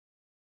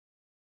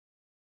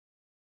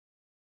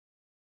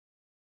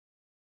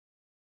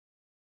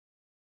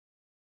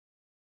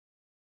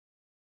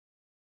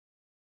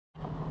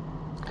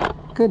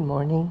Good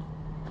morning.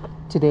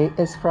 Today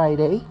is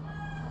Friday,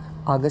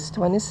 August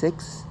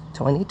 26,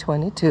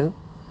 2022.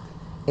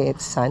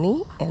 It's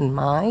sunny and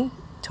my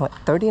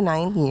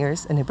 39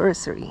 years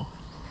anniversary.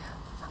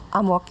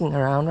 I'm walking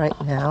around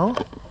right now,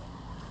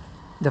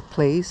 the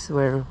place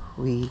where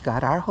we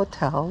got our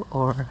hotel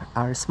or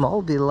our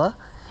small villa,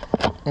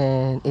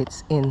 and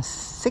it's in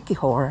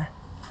Siquijor,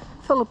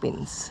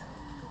 Philippines.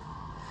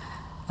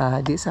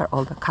 These are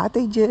all the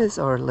cottages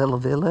or little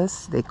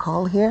villas they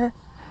call here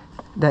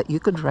that you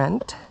could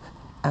rent.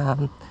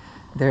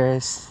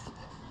 There's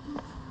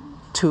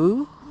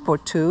two for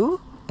two,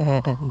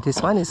 and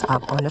this one is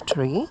up on a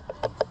tree,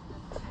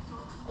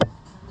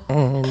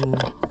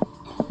 and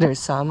there's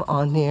some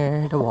on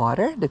near the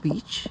water, the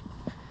beach,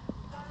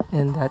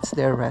 and that's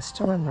their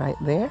restaurant right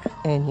there.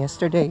 And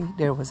yesterday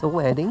there was a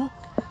wedding,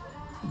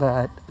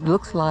 but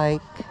looks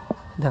like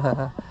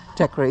the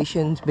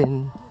decoration's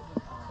been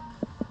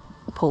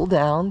pulled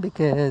down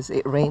because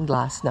it rained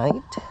last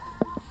night.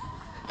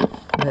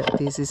 But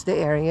this is the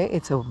area.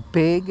 It's a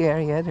big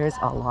area. There's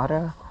a lot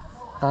of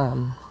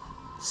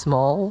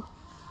small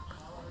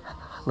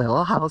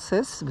little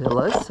houses,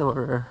 villas,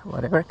 or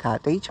whatever,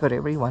 cottage,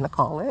 whatever you want to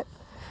call it.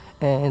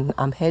 And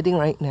I'm heading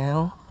right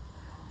now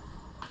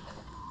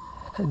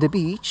to the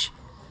beach,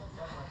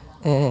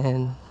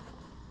 and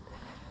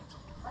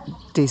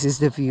this is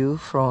the view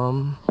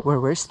from where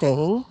we're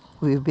staying.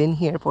 We've been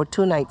here for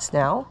 2 nights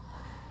now,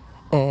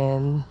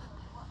 and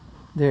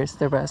there's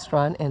the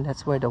restaurant, and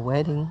that's where the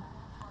wedding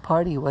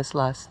party was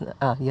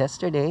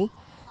yesterday.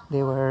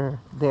 They were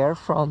there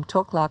from 2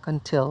 o'clock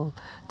until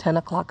 10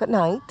 o'clock at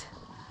night,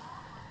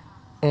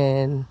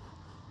 and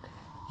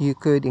you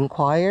could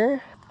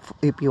inquire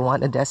if you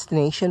want a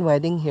destination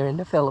wedding here in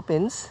the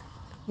Philippines.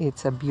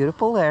 It's a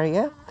beautiful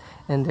area,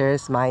 and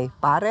there's my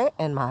pare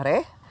and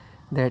mare.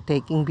 They're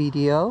taking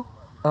video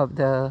of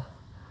the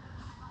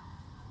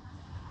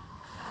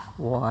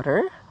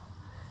water.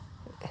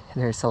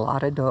 There's a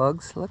lot of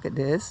dogs. Look at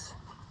this.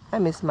 I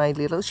miss my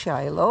little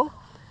Shiloh,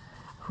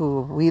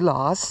 who we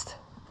lost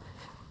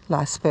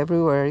last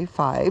February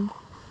 5.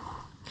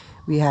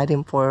 We had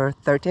him for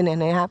 13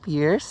 and a half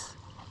years.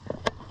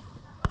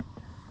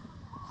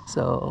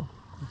 So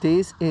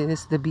this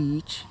is the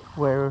beach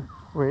where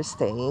we're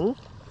staying.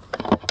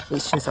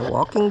 It's just a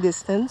walking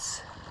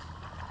distance.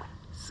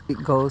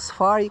 It goes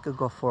far. You could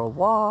go for a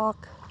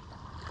walk,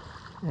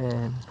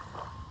 and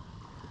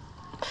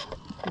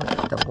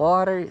the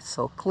water is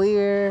so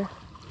clear.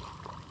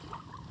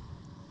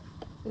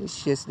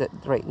 It's just that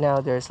right now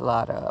there's a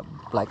lot of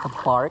like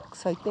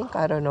barks, I think.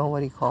 I don't know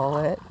what you call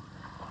it,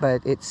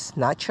 but it's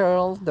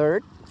natural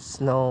dirt. It's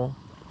no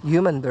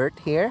human dirt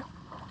here.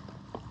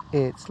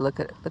 It's look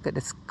at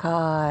the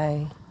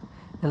sky,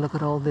 and look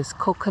at all these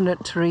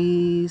coconut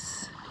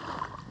trees.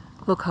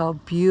 Look how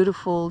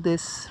beautiful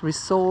this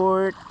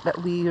resort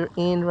that we are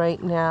in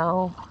right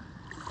now.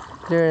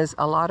 There's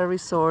a lot of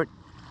resort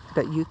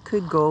that you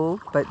could go,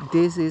 but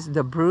this is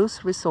the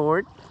Bruce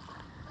Resort,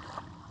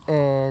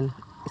 and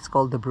it's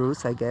called the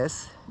Bruce, I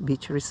guess,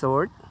 Beach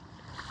Resort,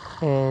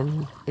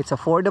 and it's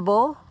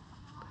affordable.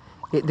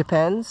 It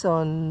depends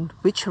on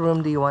which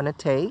room do you want to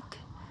take.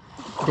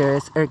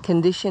 There's air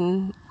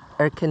conditioner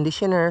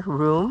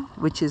room,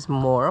 which is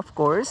more, of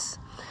course,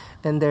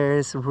 and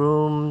there's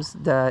rooms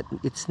that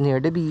it's near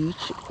the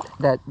beach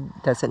that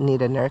doesn't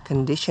need an air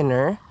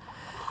conditioner.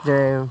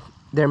 They're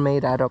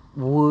made out of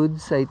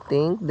woods, I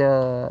think,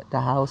 the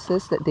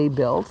houses that they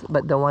built,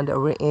 but the one that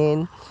we're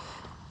in,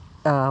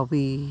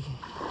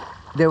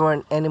 there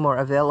weren't any more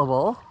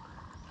available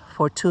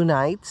for 2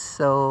 nights,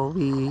 so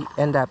we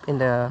end up in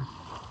the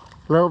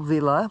little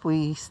villa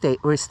we're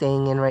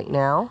staying in right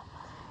now,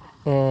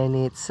 and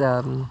it's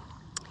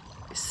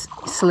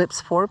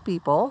sleeps 4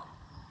 people,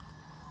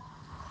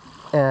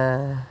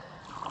 and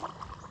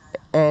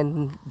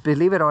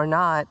believe it or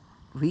not,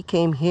 we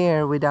came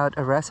here without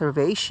a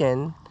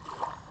reservation,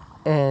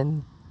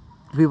 and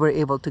we were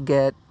able to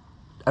get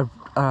a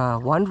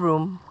 1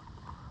 room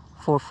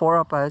for 4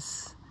 of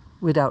us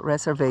without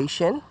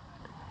reservation,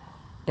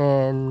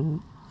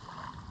 and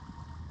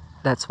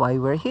that's why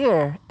we're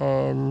here.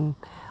 And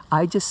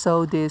I just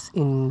saw this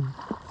in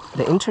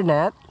the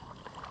internet,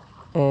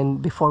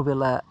 and before we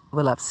left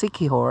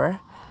Siquijor,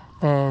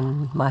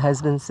 and my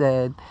husband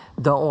said,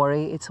 don't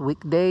worry, it's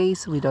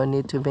weekdays, we don't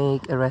need to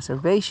make a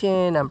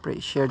reservation. I'm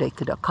pretty sure they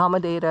could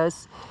accommodate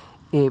us.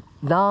 If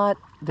not,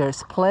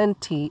 there's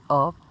plenty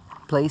of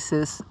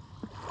places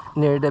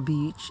near the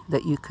beach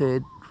that you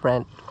could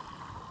rent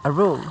a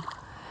room.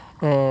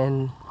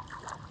 And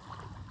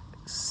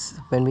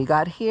when we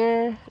got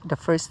here, the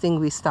first thing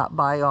we stopped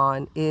by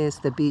on is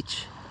the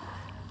beach,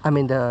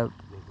 the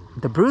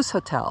Bruce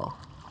Hotel,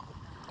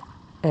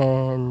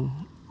 and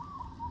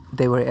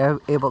they were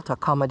able to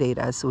accommodate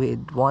us with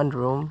 1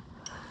 room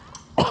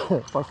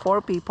for 4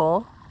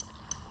 people.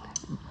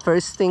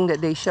 First thing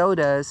that they showed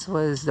us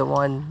was the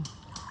one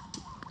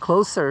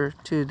closer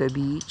to the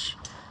beach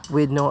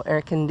with no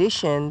air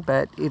condition,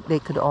 but they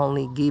could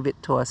only give it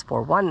to us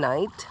for 1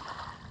 night.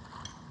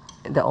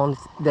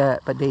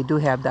 But they do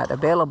have that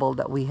available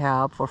that we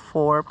have for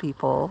 4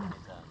 people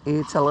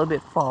It's a little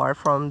bit far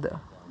from the,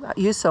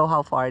 you saw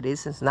how far it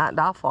is. It's not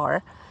that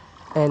far,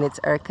 and it's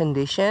air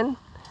conditioned.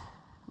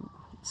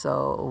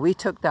 So we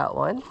took that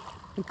one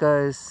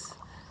because,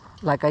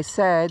 like I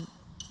said,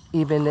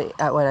 even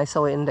when I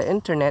saw it in the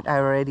internet, I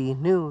already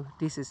knew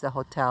this is the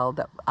hotel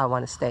that I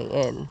want to stay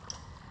in.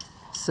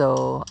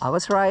 So I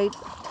was right.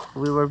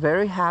 We were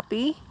very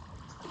happy.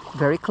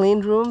 Very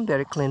clean room,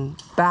 very clean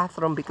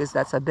bathroom, because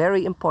that's a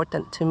very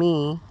important to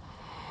me,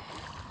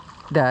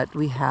 that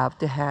we have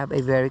to have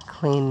a very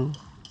clean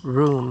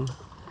room.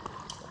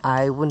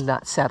 I would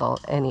not settle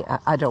any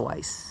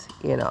otherwise.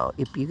 You know,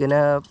 if you're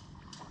gonna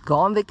go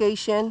on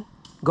vacation,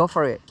 go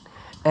for it.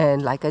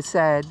 And like I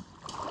said,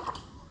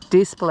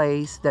 this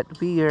place that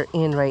we are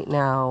in right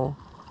now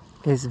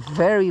is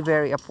very,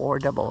 very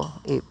affordable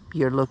if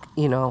you're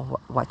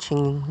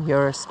watching,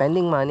 you're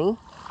spending money.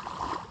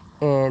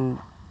 And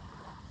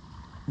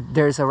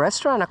there's a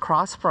restaurant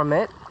across from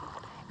it.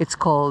 It's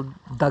called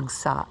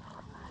Dagsa.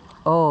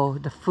 Oh,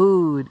 the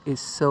food is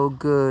so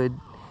good.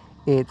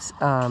 It's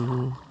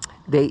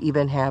they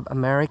even have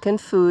American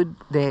food.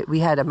 We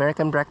had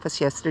American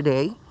breakfast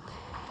yesterday,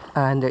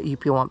 and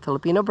if you want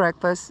Filipino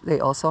breakfast, they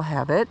also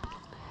have it.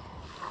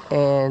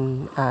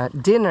 And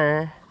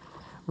dinner,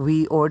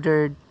 we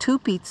ordered 2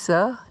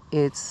 pizza.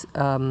 It's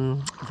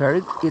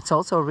it's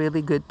also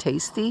really good,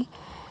 tasty.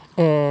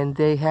 And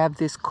they have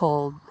this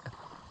called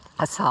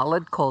a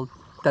salad called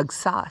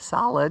dagsa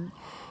salad.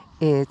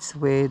 It's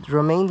with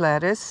romaine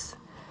lettuce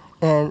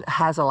and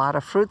has a lot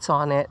of fruits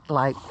on it,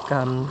 like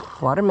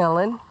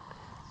watermelon,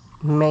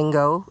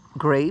 mango,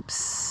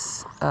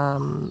 grapes, I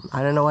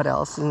don't know what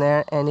else in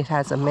there, and it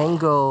has a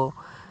mango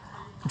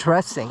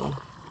dressing.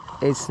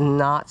 It's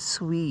not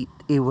sweet.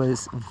 It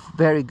was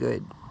very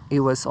good.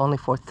 It was only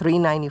for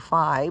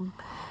 $3.95,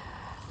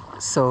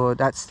 so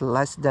that's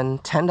less than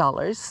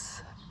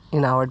 $10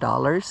 in our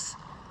dollars.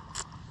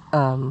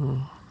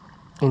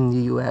 In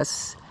the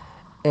US,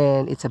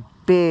 and it's a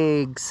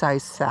big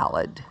size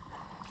salad.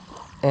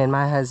 And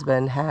my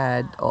husband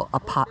had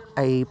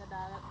a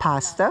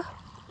pasta,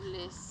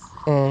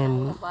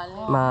 and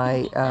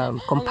my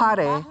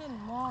compadre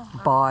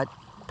bought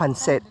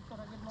pancit.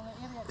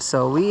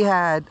 So we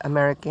had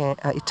American,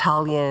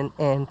 Italian,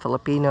 and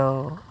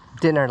Filipino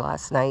dinner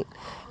last night,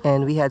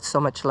 and we had so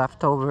much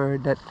left over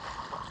that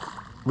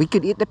we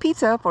could eat the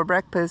pizza for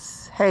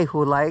breakfast. Hey,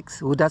 who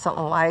doesn't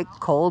like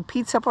cold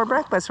pizza for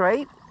breakfast,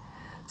 right?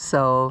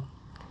 So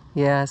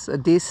yes,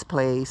 this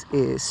place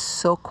is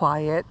so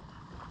quiet,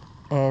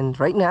 and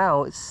right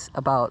now it's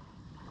about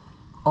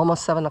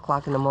almost 7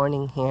 o'clock in the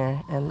morning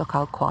here, and look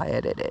how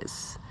quiet it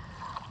is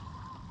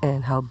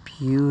and how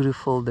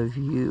beautiful the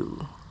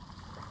view.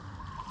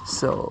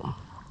 So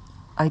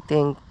I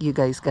think you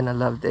guys gonna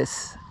love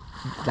this.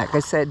 Like I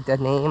said, the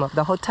name of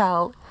the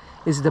hotel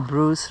is the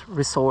Bruce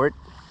Resort,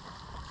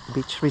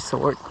 Beach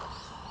Resort.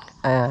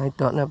 I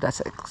don't know if that's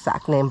the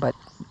exact name, but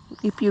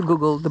if you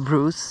Google the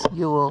Bruce,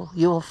 you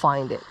will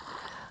find it.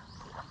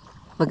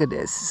 Look at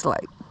this. It's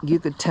like you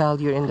could tell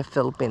you're in the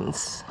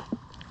Philippines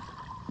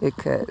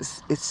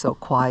because it's so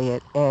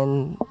quiet.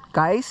 And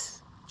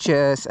guys,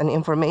 just an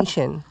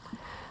information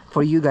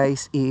for you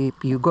guys: if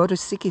you go to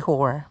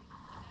Siquijor,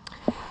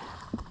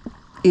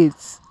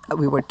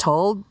 we were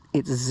told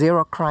it's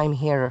zero crime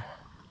here.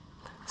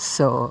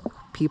 So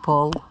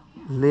people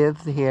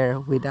live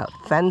here without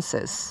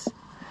fences,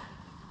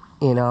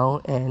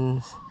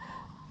 and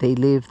they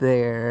leave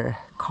their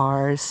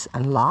cars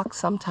unlocked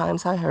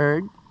sometimes, I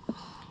heard.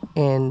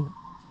 And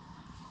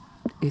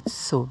it's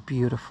so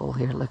beautiful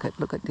here. Look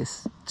at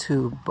this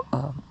 2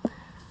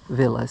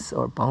 villas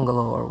or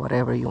bungalow or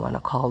whatever you want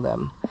to call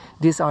them.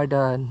 These are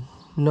the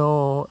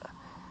no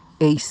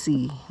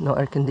AC, no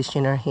air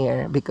conditioner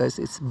here because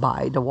it's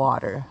by the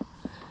water.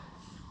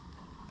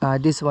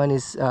 This one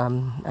is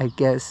I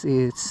guess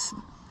it's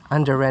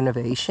under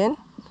renovation.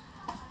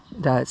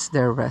 That's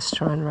their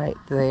restaurant right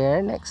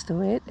there next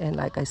to it. And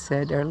like I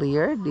said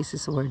earlier, this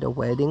is where the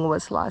wedding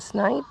was last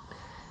night.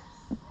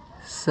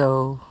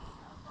 So,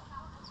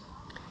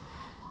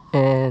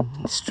 and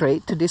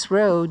straight to this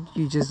road,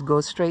 you just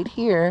go straight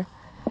here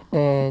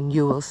and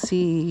you will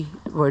see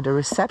where the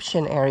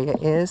reception area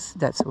is.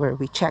 That's where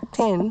we checked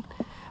in.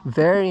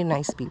 Very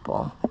nice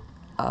people,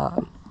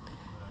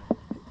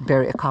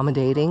 very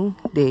accommodating.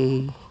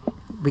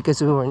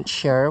 Because we weren't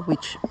sure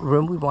which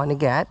room we want to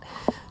get,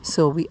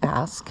 so we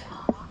asked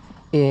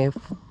if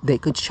they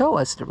could show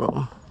us the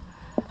room.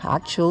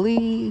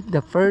 Actually,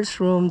 the first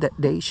room that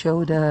they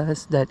showed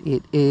us, that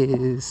it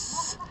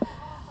is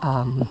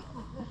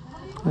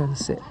what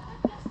is it?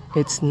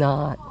 It's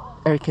not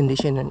air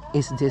conditioned.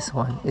 It's this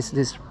one. It's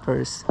this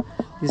first.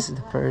 This is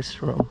the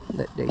first room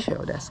that they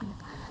showed us.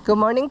 Good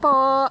morning,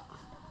 po.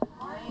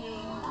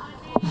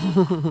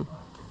 Morning.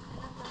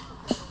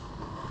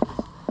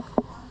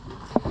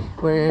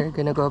 We're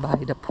gonna go by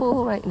the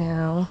pool right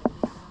now.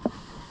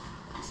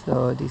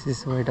 So this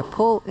is where the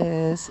pool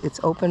is. It's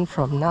open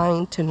from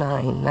 9 to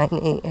 9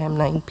 a.m.,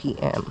 9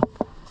 p.m.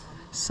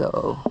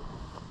 So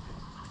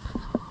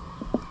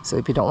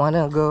if you don't want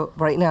to go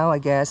right now, I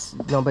guess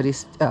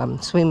nobody's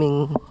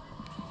swimming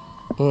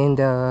in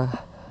the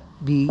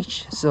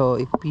beach. So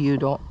if you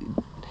don't,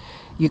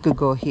 you could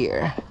go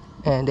here,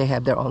 and they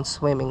have their own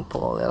swimming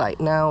pool. Right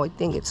now I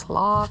think it's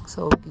locked,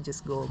 so we can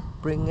just go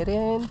bring it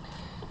in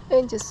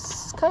and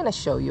just kind of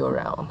show you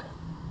around.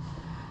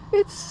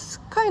 It's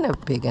kind of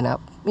big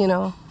enough, you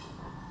know,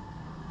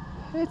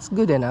 it's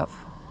good enough.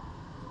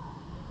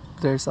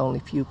 There's only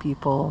few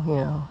people, you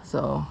know,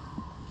 so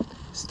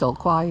still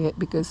quiet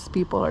because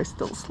people are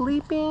still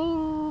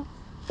sleeping.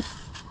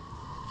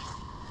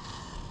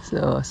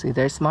 So see,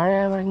 there's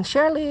Maria and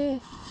Shirley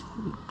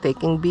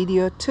taking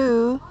video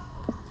too.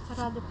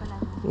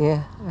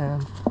 Yeah.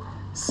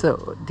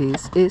 So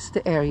this is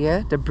the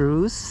area, the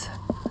Bruce.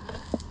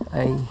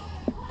 I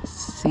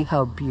see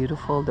how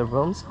beautiful the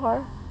rooms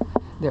are.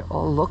 They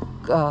all look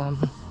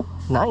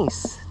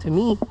nice to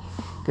me,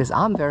 because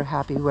I'm very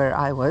happy where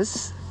I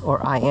was,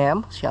 or I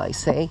am, shall I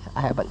say.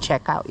 I haven't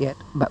checked out yet,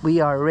 but we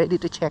are ready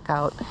to check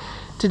out.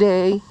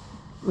 Today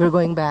we're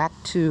going back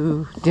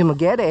to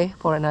Dumaguete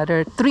for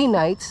another 3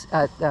 nights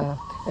at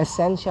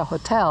Essentia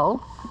Hotel.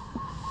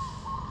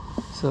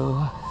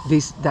 So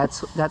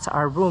that's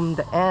our room,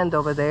 the end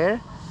over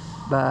there.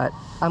 But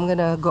I'm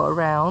gonna go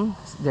around.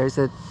 There's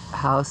a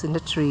house in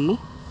the tree.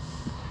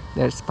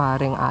 There's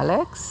Paring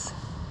Alex.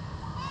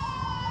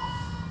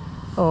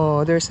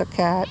 Oh, there's a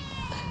cat.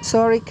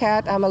 Sorry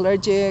cat, I'm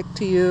allergic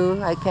to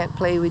you. I can't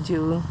play with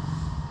you.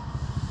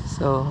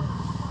 So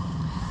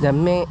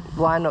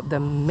one of the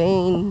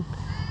main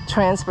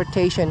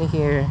transportation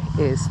here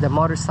is the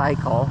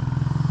motorcycle.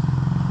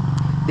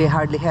 They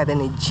hardly have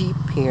any Jeep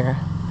here.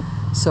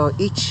 So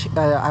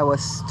I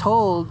was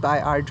told by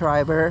our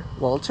driver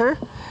Walter,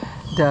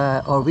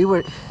 we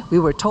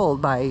were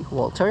told by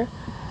Walter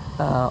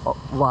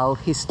while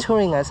he's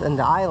touring us on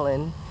the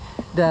island,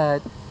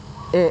 that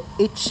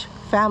each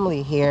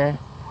family here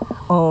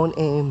own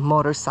a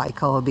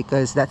motorcycle,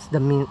 because that's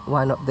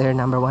one of their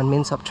number one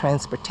means of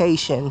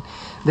transportation.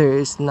 There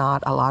is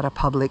not a lot of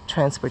public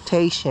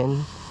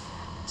transportation,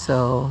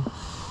 so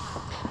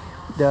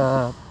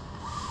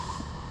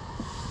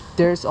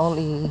there's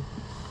only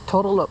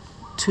total of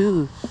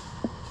 2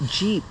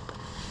 Jeep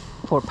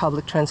for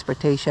public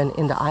transportation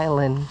in the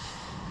island,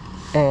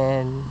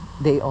 and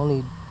they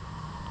only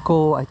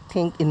go, I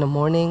think, in the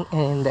morning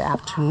and in the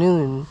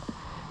afternoon,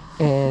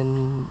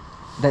 and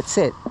that's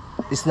it.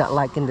 It's not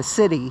like in the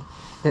city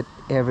that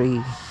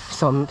every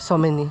so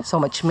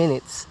much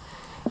minutes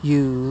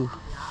you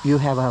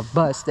have a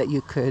bus that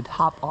you could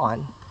hop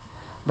on.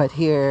 But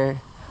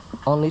here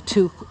only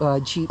 2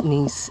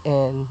 jeepneys,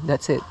 and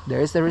that's it.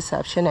 There's the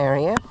reception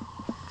area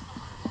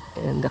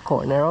in the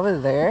corner over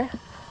there.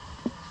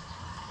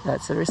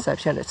 That's the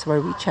reception. That's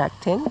where we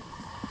checked in.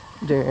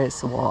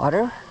 There's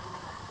water,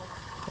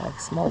 like a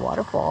small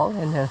waterfall,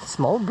 and a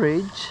small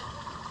bridge.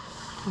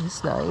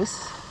 It's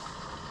nice.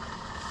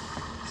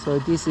 So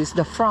this is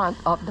the front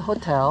of the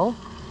hotel.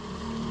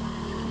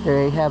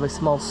 They have a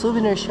small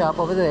souvenir shop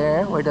over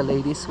there where the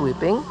lady's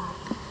sweeping.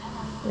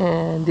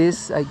 And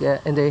this, I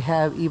get, and they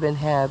even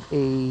have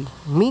a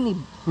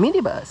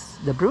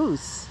minibus, the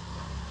Bruce.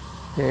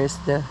 There's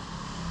the,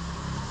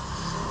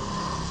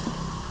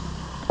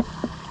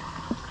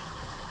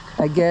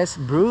 I guess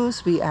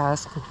Bruce, we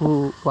asked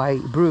why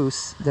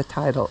Bruce, the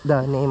title,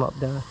 the name of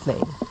the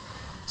thing.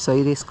 So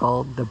it is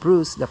called the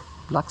Bruce, the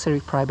Luxury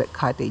Private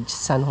Cottage,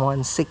 San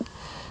Juan,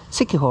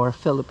 Siquijor,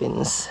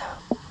 Philippines.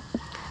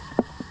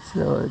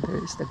 So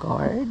there's the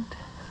guard.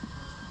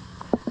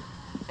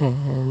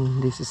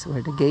 And this is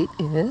where the gate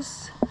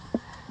is.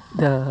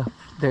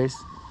 There's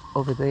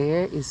over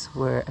there is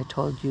where I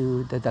told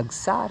you the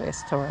Dagsa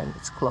restaurant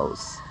is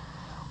closed.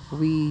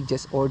 We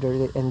just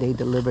ordered it and they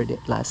delivered it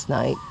last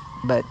night.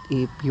 But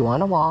if you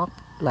want to walk,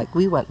 like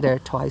we went there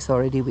twice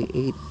already. We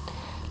ate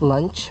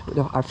lunch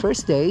our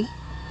first day,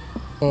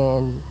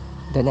 and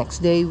the next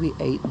day we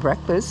ate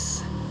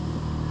breakfast.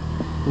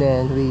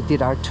 Then we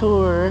did our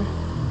tour.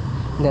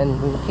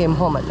 Then we came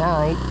home at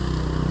night.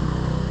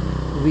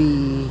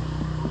 We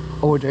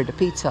ordered a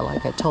pizza,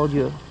 like I told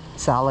you,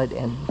 salad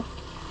and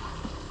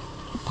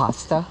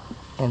pasta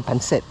and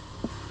pancit.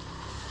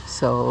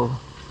 So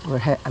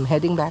I'm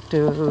heading back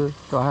to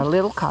our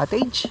little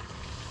cottage.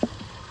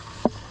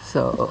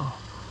 So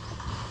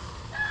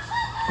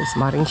there's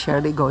Maring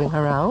Shirley going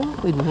around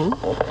with me,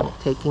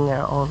 taking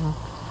our own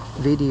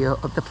video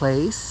of the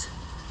place.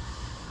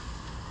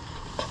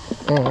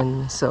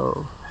 And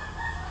so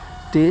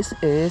this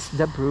is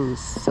the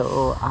Bruce.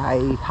 So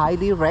I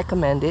highly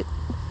recommend it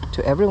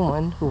to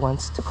everyone who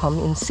wants to come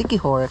in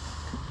Siquijor,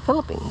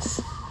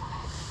 Philippines.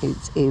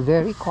 It's a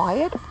very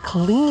quiet,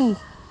 clean,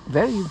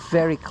 very,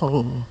 very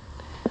clean.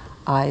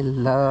 I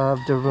love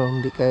the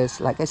room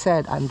because, like I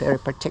said, I'm very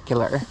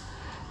particular.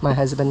 My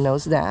husband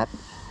knows that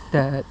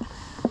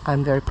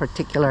I'm very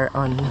particular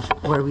on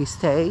where we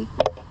stay.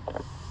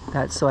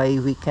 That's why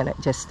we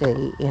cannot just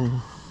stay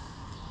in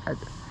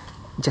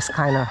just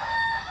kind of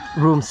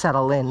room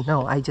settle in.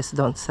 No, I just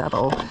don't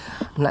settle.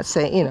 I'm not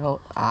saying, you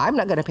know, I'm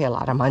not gonna pay a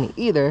lot of money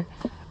either,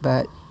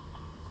 but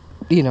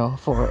you know,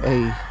 for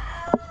a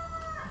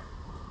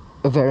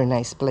very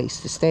nice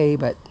place to stay.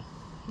 But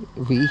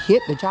we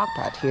hit the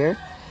jackpot here.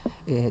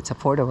 It's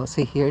affordable.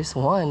 See, here's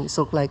one. It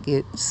looks like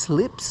it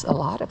sleeps a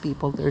lot of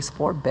people. There's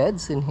 4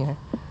 beds in here.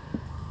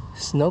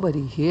 There's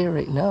nobody here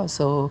right now,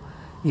 so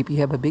if you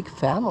have a big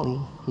family,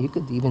 you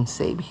could even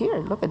save here.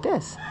 Look at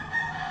this.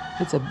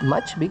 It's a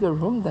much bigger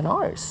room than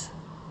ours.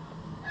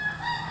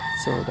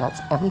 So that's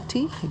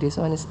empty. This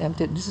one is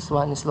empty. This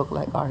one is look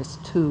like ours,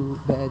 2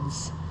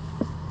 beds.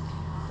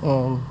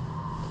 And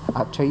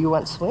after you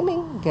went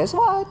swimming, guess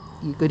what?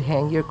 You could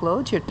hang your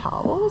clothes, your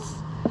towels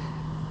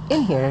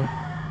in here.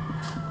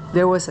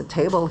 There was a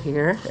table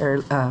here.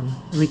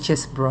 We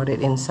just brought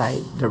it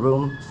inside the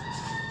room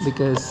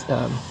because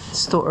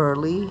it's too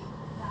early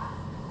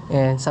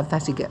and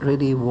sometimes it get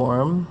really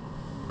warm.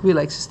 We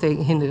like to stay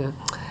in the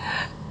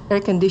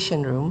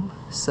air-conditioned room,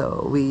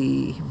 so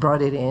we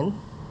brought it in,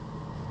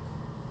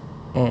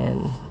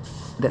 and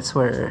that's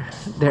where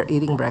they're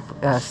eating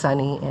breakfast.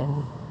 Sunny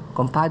and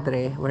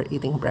compadre were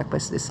eating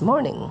breakfast this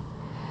morning.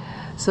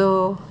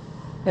 So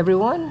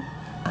everyone,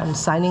 I'm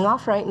signing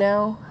off right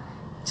now,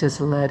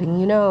 just letting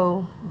you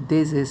know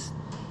this is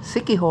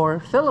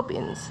Siquijor,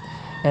 Philippines,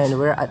 and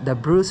we're at the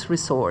Bruce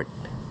Resort.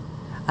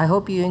 I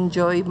hope you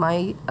enjoy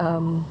my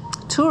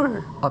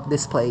tour of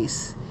this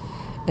place,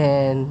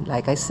 and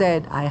like I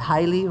said, I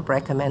highly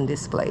recommend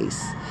this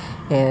place.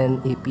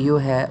 And if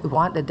you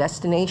want a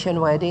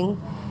destination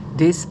wedding,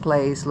 this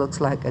place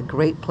looks like a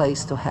great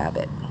place to have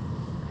it.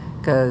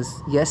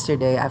 Because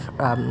yesterday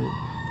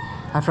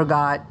I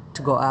forgot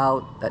to go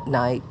out at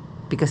night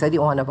because I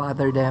didn't want to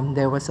bother them.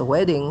 There was a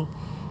wedding.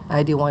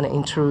 I didn't want to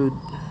intrude,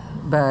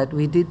 but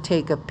we did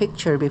take a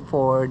picture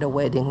before the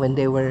wedding when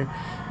they were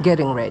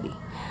getting ready.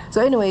 So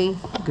anyway,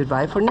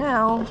 goodbye for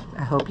now.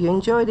 I hope you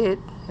enjoyed it.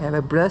 Have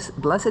a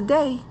blessed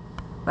day.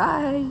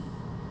 Bye.